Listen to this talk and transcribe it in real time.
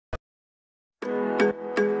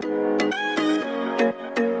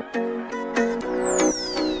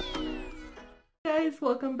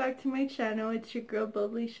welcome back to my channel. It's your girl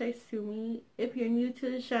Bubbly Shy Sumi. If you're new to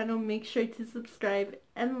the channel, make sure to subscribe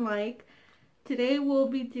and like. Today we'll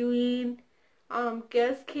be doing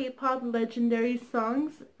guess K-pop legendary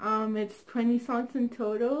songs. It's 20 songs in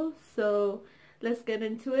total, so let's get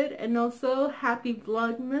into it. And also happy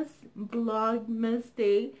Vlogmas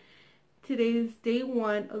Day. Today is day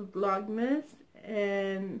 1 of Vlogmas,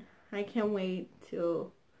 and I can't wait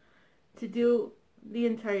to do the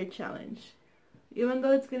entire challenge. Even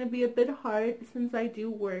though it's going to be a bit hard since I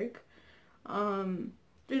do work,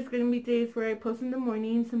 there's going to be days where I post in the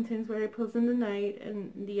morning, sometimes where I post in the night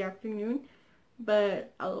and in the afternoon,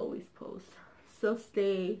 but I'll always post. So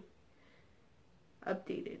stay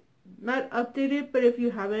updated. Not updated, but if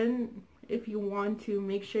you want to,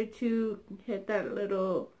 make sure to hit that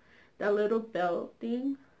little bell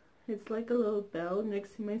thing. It's like a little bell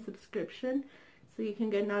next to my subscription, so you can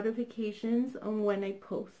get notifications on when I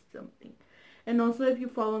post something. And also, if you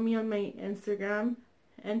follow me on my Instagram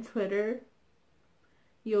and Twitter,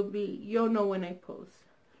 you'll know when I post.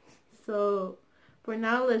 So for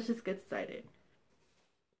now, let's just get started.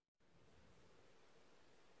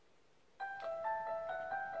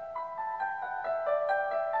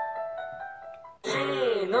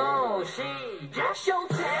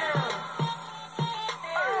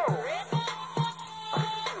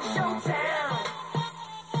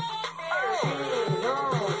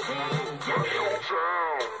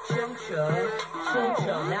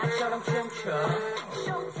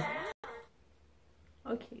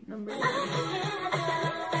 Okay, number 1.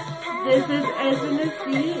 This is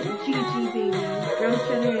SNSD, Gigi Baby, Girls'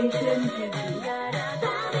 Generation, Gigi.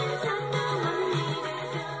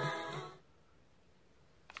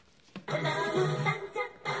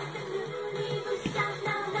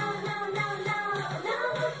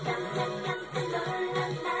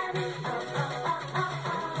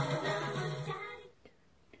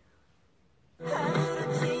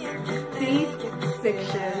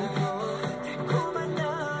 Fiction.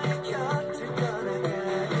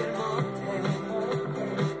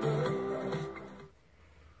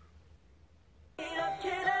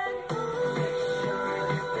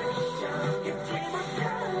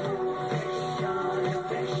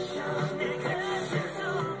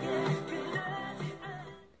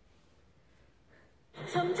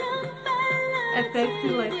 FX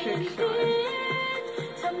Electric Shine.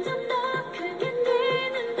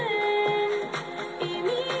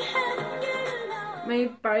 My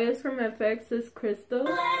bias from FX is Crystal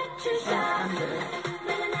and Amber.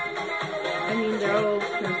 I mean, they're all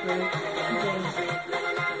perfect.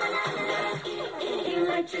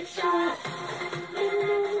 Electric shot.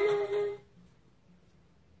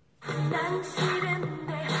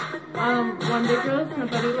 Wonder Girls,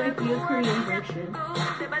 Nobody Like You, Korean version.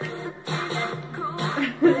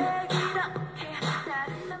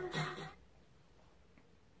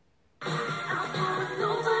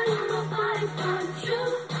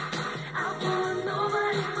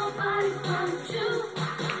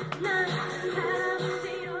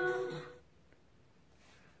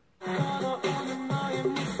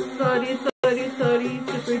 Sorry,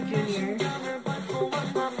 Super Junior. That's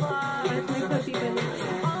my puppy belly.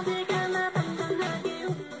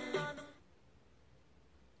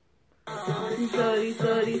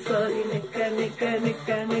 Sorry,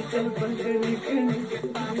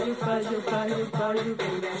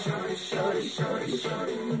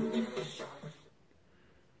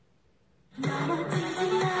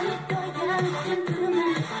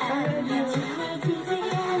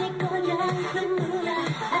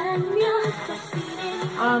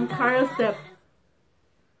 Kara Step.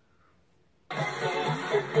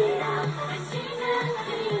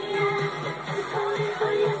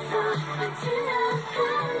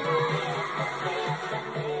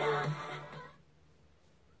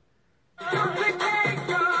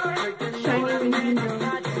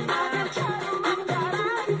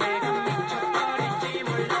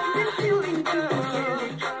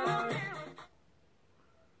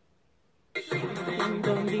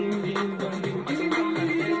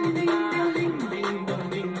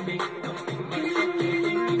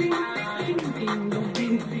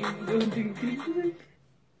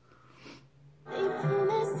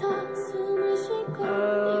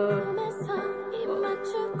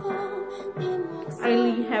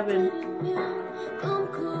 Heaven.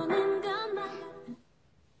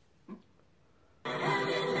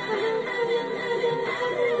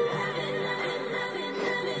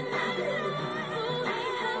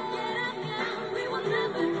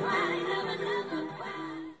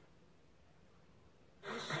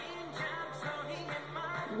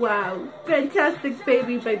 Wow, Fantastic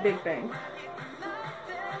Baby by Big Bang.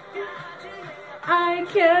 I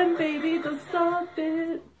can, baby, don't stop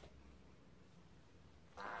it.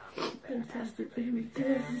 Fantastic, baby,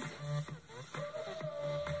 dance.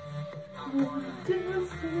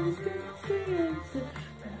 Dance, dance, dance, dance.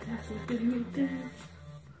 Fantastic, baby, dance.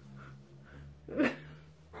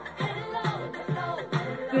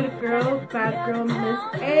 Good girl, bad girl, Miss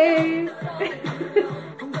A.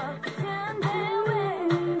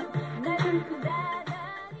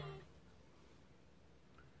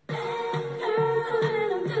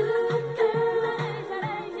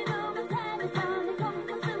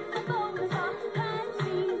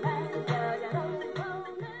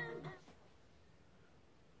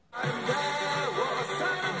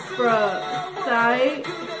 Bruh, Psy,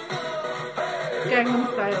 Gangnam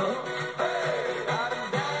Style.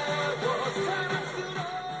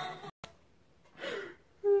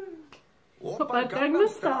 Papa Gangnam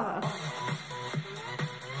Style.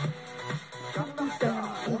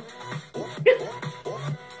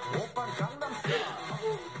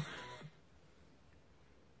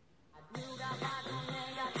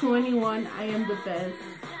 21, I am the best.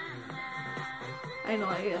 I know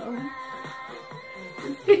I am.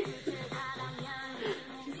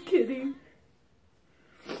 Just kidding.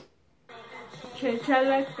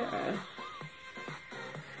 Chechalaka.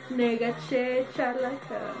 Nega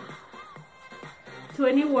chechalaka.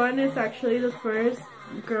 21 is actually the first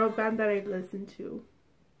girl band that I listened to.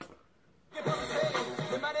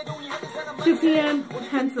 2 p.m.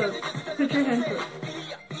 hands up. Put your hands up.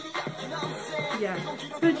 Yeah.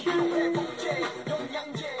 Put your hands up.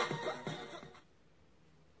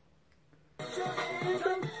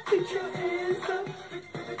 Put your hands up.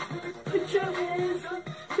 Put your hands up.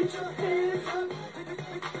 Put your hands up.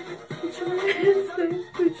 Put your hands up.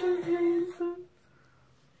 Put your hands up.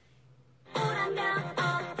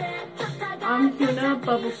 I'm Hyuna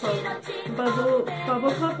Bubble Pop. Bubble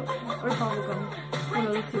Pop or Bubble Gum? One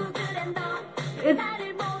of the two. It's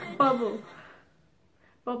Bubble Pop.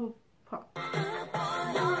 Bubble Pop.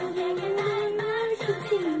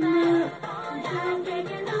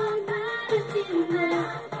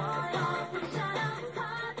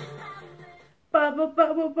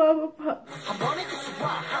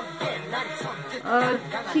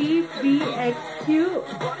 TVXQ.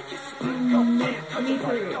 Me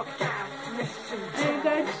too. I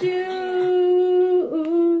got you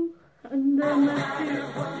under my feet.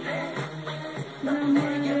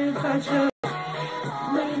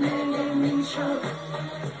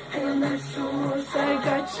 I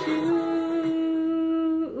got you.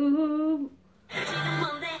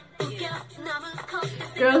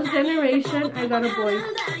 Girls' Generation, I got a boy.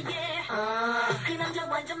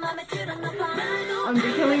 I'm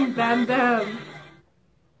becoming Bam Bam.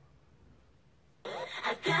 I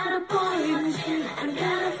got a boy, I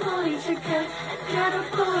got a boy, chica. I got a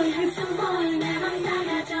boy, he's a boy, and I'm not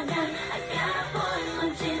a boy. I got a boy,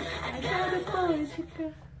 I got a boy, chica.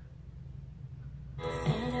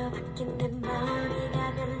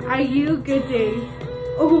 Are you good day?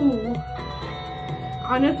 Oh,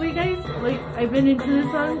 honestly, guys, like I've been into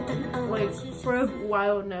this song like for a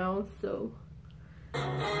while now, so.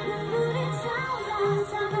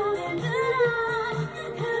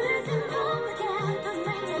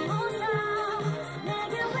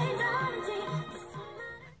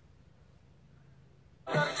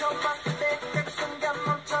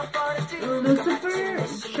 Lucifer,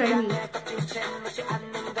 Shiny.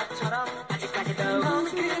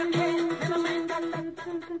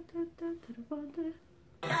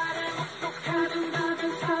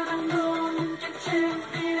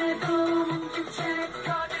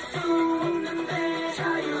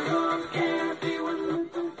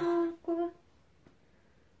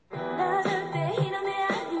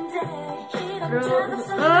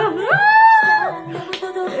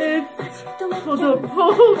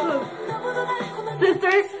 Hold up.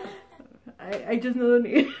 Sister, I just know the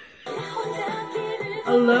name.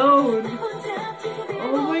 Alone.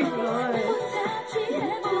 Oh my god.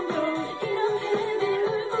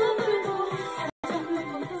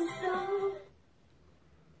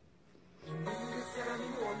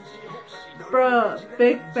 Bruh,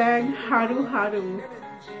 Big Bang Haru Haru.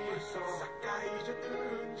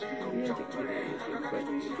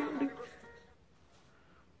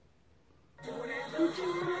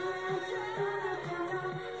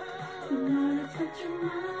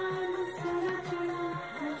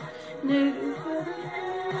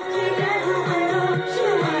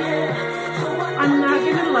 I'm not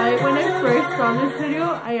gonna lie, when I first saw this video,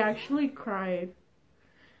 I actually cried.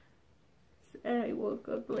 And I woke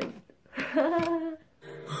up like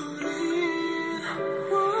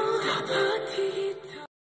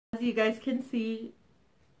as you guys can see,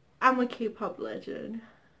 I'm a K-pop legend.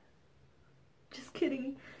 Just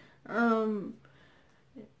kidding.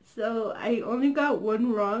 So I only got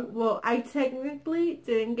one wrong. Well, I technically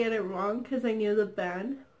didn't get it wrong because I knew the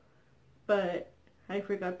band, but I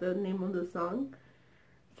forgot the name of the song.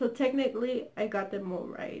 So technically I got them all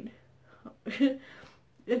right.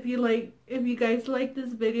 If you guys like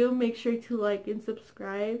this video, make sure to like and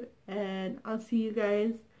subscribe, and I'll see you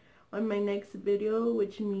guys on my next video,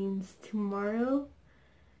 which means tomorrow.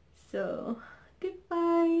 So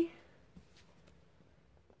goodbye.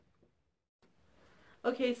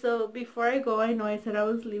 Okay, so before I go, I know I said I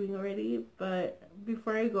was leaving already, but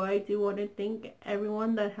before I go, I do want to thank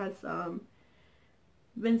everyone that has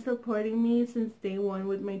been supporting me since day one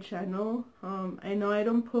with my channel. I know I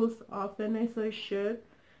don't post often as I should,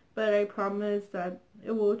 but I promise that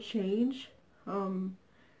it will change. And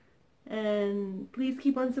please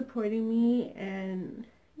keep on supporting me, and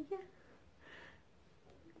yeah,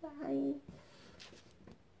 bye.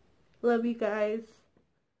 Love you guys.